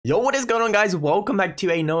Yo, what is going on, guys? Welcome back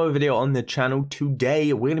to another video on the channel.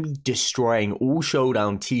 Today we're going to be destroying all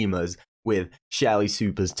Showdown teamers with Shelly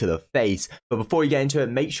Supers to the face. But before you get into it,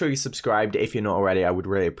 make sure you're subscribed if you're not already. I would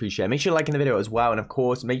really appreciate it. Make sure you're liking the video as well, and of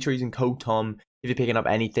course make sure you're using code TOM if you're picking up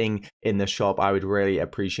anything in the shop. I would really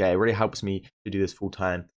appreciate it. It really helps me to do this full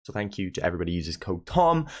time, so thank you to everybody who uses code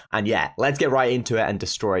TOM. And yeah, let's get right into it and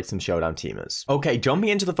destroy some Showdown teamers. Okay, jumping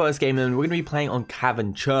into the first game, then we're going to be playing on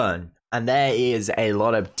Cavern Churn. And there is a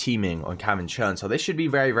lot of teaming on Cavern Churn, so this should be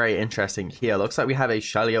very, very interesting here. Looks like we have a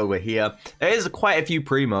Shelly over here. There is quite a few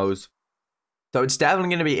primos, so it's definitely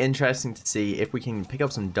going to be interesting to see if we can pick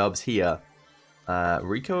up some dubs here.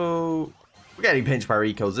 Rico, we're getting pinched by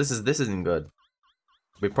Ricos. This isn't good.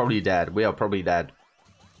 We're probably dead. We are probably dead.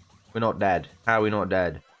 We're not dead. How are we not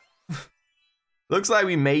dead? Looks like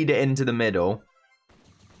we made it into the middle.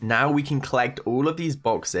 Now we can collect all of these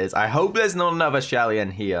boxes. I hope there's not another Shelly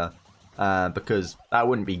in here. Because that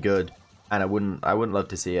wouldn't be good, and I wouldn't love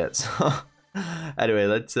to see it. So anyway,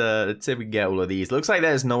 let's see if we can get all of these. Looks like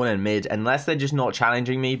there's no one in mid, unless they're just not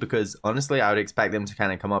challenging me, because honestly I would expect them to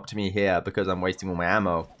kind of come up to me here because I'm wasting all my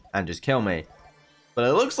ammo and just kill me. But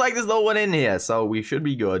it looks like there's no one in here, so we should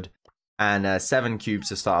be good. And 7 cubes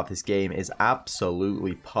to start off this game is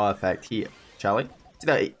absolutely perfect here. Shelly?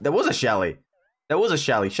 There was a Shelly. There was a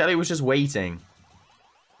Shelly. Shelly was just waiting.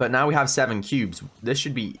 But now we have 7 cubes. This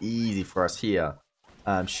should be easy for us here.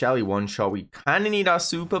 Shelly one shot. We kind of need our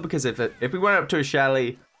super, because if we went up to a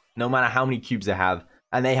Shelly, no matter how many cubes they have,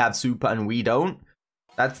 and they have super and we don't,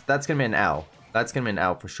 that's gonna be an L. That's gonna be an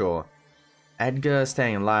L for sure. Edgar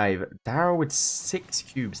staying alive. Daryl with 6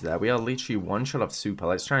 cubes there. We are literally one shot of super.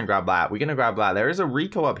 Let's try and grab that. We're gonna grab that. There is a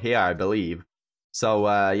Rico up here, I believe. So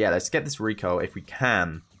yeah, let's get this Rico if we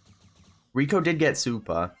can. Rico did get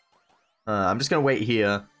super. I'm just gonna wait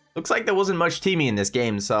here. Looks like there wasn't much teaming in this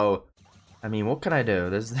game, so I mean, what can I do?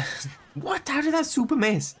 There's what? How did that super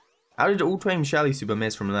miss? How did Ultra Aim Shelly super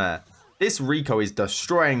miss from there? This Rico is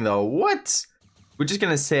destroying though. What? We're just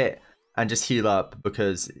gonna sit and just heal up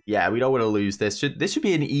because yeah, we don't want to lose this. This should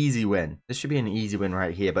be an easy win. This should be an easy win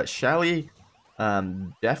right here. But Shelly,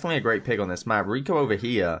 definitely a great pick on this map. Rico over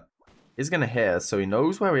here is gonna hit us, so he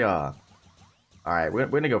knows where we are. All right, we're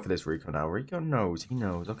gonna go for this Rico now. Rico knows. He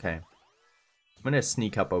knows. Okay. I'm gonna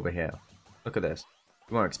sneak up over here. Look at this.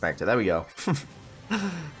 You won't expect it. There we go.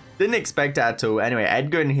 Didn't expect it at all. Anyway,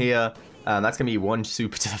 Edgar in here. That's gonna be one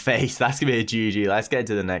super to the face. That's gonna be a GG. Let's get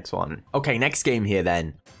to the next one. Okay, next game here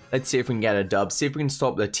then. Let's see if we can get a dub. See if we can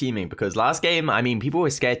stop the teaming, because last game, I mean, people were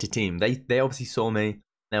scared to team. They obviously saw me.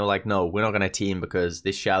 They were like, no, we're not gonna team because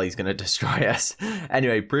this Shelly's gonna destroy us.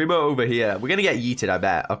 Anyway, Primo over here. We're gonna get yeeted, I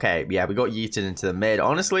bet. Okay, yeah, we got yeeted into the mid.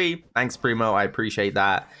 Honestly, thanks Primo. I appreciate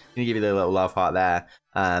that. Gonna give you the little love heart there.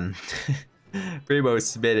 Primo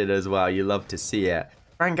submitted as well. You love to see it.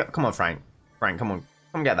 Frank, come on, Frank. Frank, come on.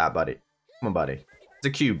 Come get that, buddy. Come on, buddy. It's a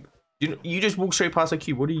cube. You just walk straight past a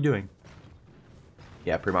cube. What are you doing?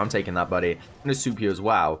 Yeah, Primo, I'm taking that, buddy. I'm gonna soup you as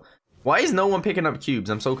well. Why is no one picking up cubes?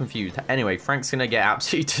 I'm so confused. Anyway, Frank's gonna get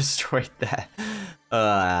absolutely destroyed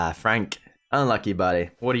there. Frank, unlucky, buddy.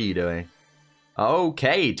 What are you doing?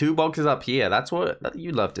 Okay, 2 boxes up here. That's what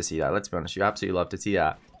you'd love to see that. Let's be honest, you absolutely love to see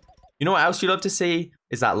that. You know what else you'd love to see?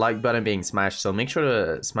 Is that like button being smashed. So make sure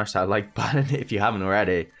to smash that like button if you haven't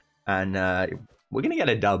already. And we're gonna get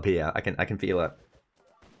a dub here. I can feel it.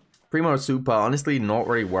 Primo super, honestly, not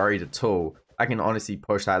really worried at all. I can honestly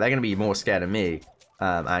push that. They're gonna be more scared of me.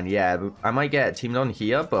 And yeah, I might get teamed on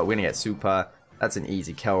here, but we're gonna get super. That's an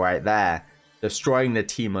easy kill right there. Destroying the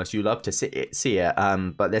teamers. You love to see it.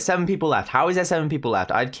 But there's 7 people left. How is there 7 people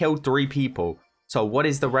left? I'd killed 3 people. So what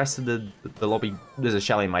is the rest of the lobby? There's a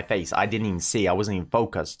Shelly in my face. I didn't even see. I wasn't even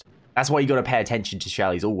focused. That's why you gotta pay attention to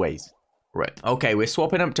Shellys always. Right. Okay, we're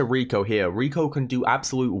swapping up to Rico here. Rico can do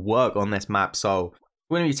absolute work on this map. So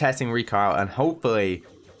we're gonna be testing Rico out, and hopefully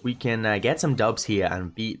we can get some dubs here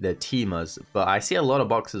and beat the teamers. But I see a lot of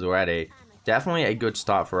boxes already. Definitely a good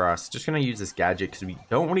start for us. Just gonna use this gadget because we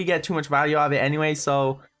don't really get too much value out of it anyway.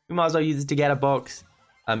 So we might as well use it to get a box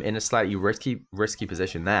in a slightly risky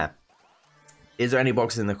position there. Is there any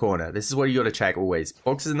boxes in the corner? This is what you gotta check always.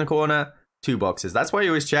 Boxes in the corner, 2 boxes. That's why you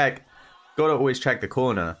always check. Gotta always check the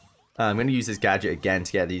corner. I'm gonna use this gadget again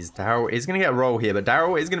to get these. Daryl is gonna get a roll here, but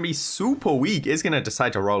Daryl is gonna be super weak. Is gonna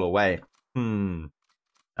decide to roll away. I'm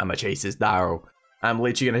gonna chase this Daryl. I'm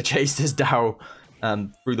literally gonna chase this Daryl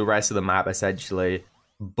through the rest of the map, essentially.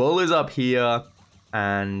 Bull is up here,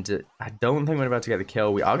 and I don't think we're about to get the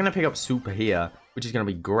kill. We are gonna pick up super here, which is gonna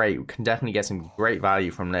be great. We can definitely get some great value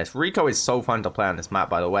from this. Rico is so fun to play on this map,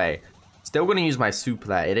 by the way. Still gonna use my super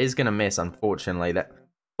there. It is gonna miss, unfortunately.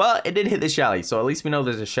 But it did hit the Shelly, so at least we know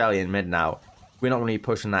there's a Shelly in mid now. we're not going to be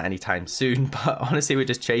pushing that anytime soon. But honestly, we're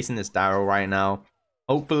just chasing this Daryl right now.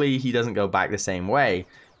 Hopefully, he doesn't go back the same way.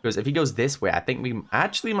 Because if he goes this way, I think we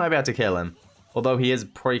actually might be able to kill him. Although he is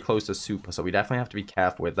pretty close to super, so we definitely have to be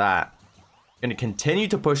careful with that. Going to continue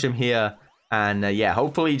to push him here. And yeah,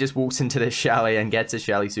 hopefully he just walks into the Shelly and gets a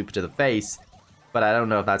Shelly super to the face. But I don't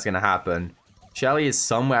know if that's going to happen. Shelly is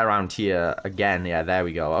somewhere around here again. Yeah, there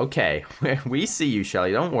we go. Okay, we see you,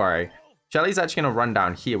 Shelly. Don't worry. Shelly's actually going to run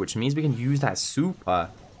down here, which means we can use that super.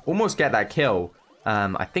 Almost get that kill.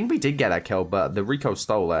 I think we did get that kill, but the Rico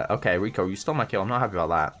stole it. Okay, Rico, you stole my kill. I'm not happy about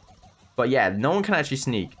that. But yeah, no one can actually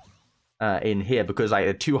sneak in here because like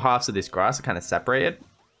the two halves of this grass are kind of separated.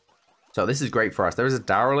 So this is great for us. There is a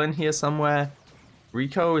Daryl in here somewhere.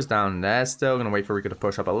 Rico is down there still. Going to wait for Rico to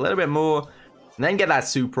push up a little bit more. And then get that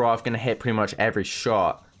super off. Going to hit pretty much every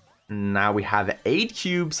shot. Now we have 8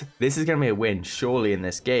 cubes. This is going to be a win, surely, in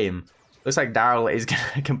this game. Looks like Daryl is going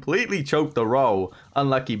to completely choke the roll.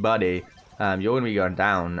 Unlucky buddy. You're going to be going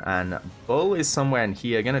down. And Bull is somewhere in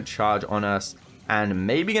here. Going to charge on us. And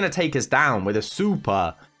maybe going to take us down with a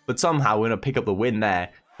super. But somehow we're going to pick up the win there.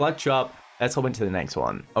 Clutch up. Let's hop into the next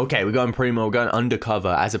one. Okay, we're going Primo. We're going undercover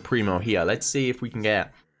as a Primo here. Let's see if we can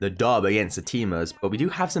get the dub against the teamers. But we do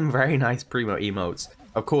have some very nice Primo emotes.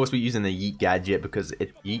 Of course, we're using the Yeet gadget because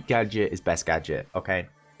Yeet gadget is best gadget. Okay,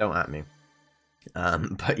 don't at me.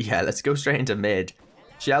 But yeah, let's go straight into mid.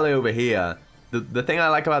 Shelly over here. The thing I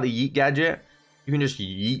like about the Yeet gadget, you can just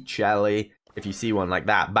yeet Shelly. If you see one like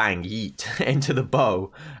that, bang, yeet into the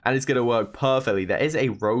bow. And it's going to work perfectly. There is a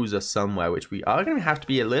Rosa somewhere, which we are going to have to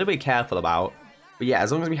be a little bit careful about. But yeah,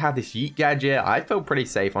 as long as we have this yeet gadget, I feel pretty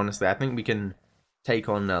safe, honestly. I think we can take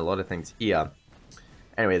on a lot of things here.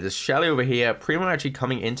 Anyway, there's Shelly over here. Primo actually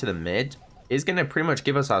coming into the mid is going to pretty much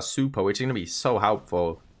give us our super, which is going to be so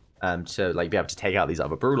helpful to like be able to take out these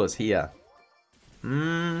other brawlers here. You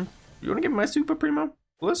want to give me my super, Primo?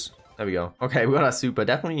 Plus? There we go. Okay, we got our super.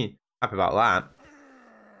 Definitely happy about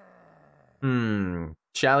that.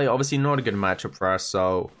 Shelly, obviously not a good matchup for us,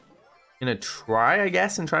 so gonna try, I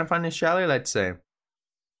guess, and try and find this Shelly. Let's see.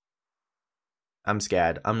 I'm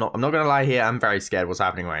scared. I'm not gonna lie here. I'm very scared what's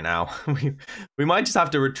happening right now. we might just have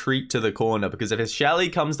to retreat to the corner because if a Shelly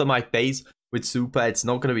comes to my face with super, it's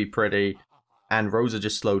not gonna be pretty. And Rosa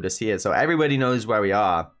just slowed us here, so everybody knows where we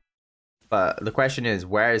are. But the question is,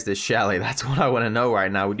 where is this Shelly? That's what I want to know right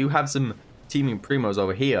now. We do have some teaming Primos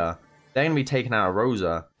over here. They're going to be taking out a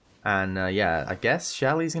Rosa. And yeah, I guess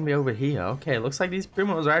Shelly's going to be over here. Okay, looks like these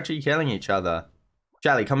Primos are actually killing each other.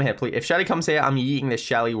 Shelly, come here, please. If Shelly comes here, I'm yeeting this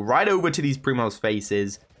Shelly right over to these Primos'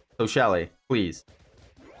 faces. So Shelly, please.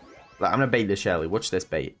 I'm going to bait this Shelly. Watch this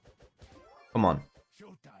bait. Come on.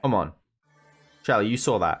 Come on. Shelly, you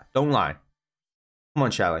saw that. Don't lie. Come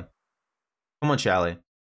on, Shelly. Come on, Shelly.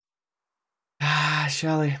 Ah,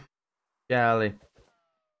 Shelly. Shelly.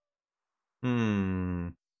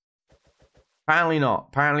 Apparently not.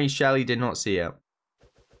 Apparently Shelly did not see it.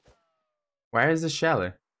 Where is the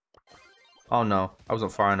Shelly? Oh no, I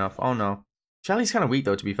wasn't far enough. Oh no. Shelly's kind of weak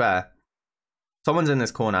though, to be fair. Someone's in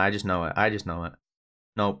this corner. I just know it. I just know it.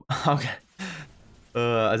 Nope. Okay.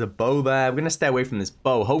 There's a bow there. We're going to stay away from this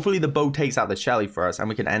bow. Hopefully the bow takes out the Shelly for us and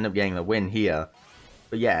we can end up getting the win here.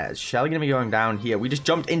 But yeah, Shelly going to be going down here. We just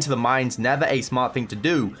jumped into the mines. Never a smart thing to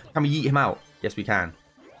do. Can we yeet him out? Yes, we can.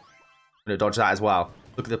 I'm going to dodge that as well.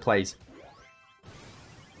 Look at the plays.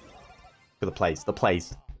 Look at the plays. The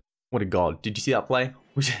plays. What a god. Did you see that play?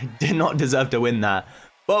 We did not deserve to win that.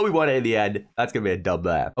 But we won it in the end. That's going to be a dub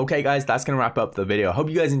there. Okay, guys, that's going to wrap up the video. I hope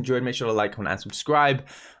you guys enjoyed. Make sure to like, comment, and subscribe.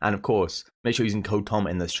 And, of course, make sure you're using code TOM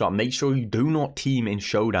in the shop. Make sure you do not team in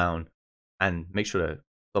Showdown. And make sure to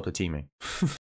stop the teaming.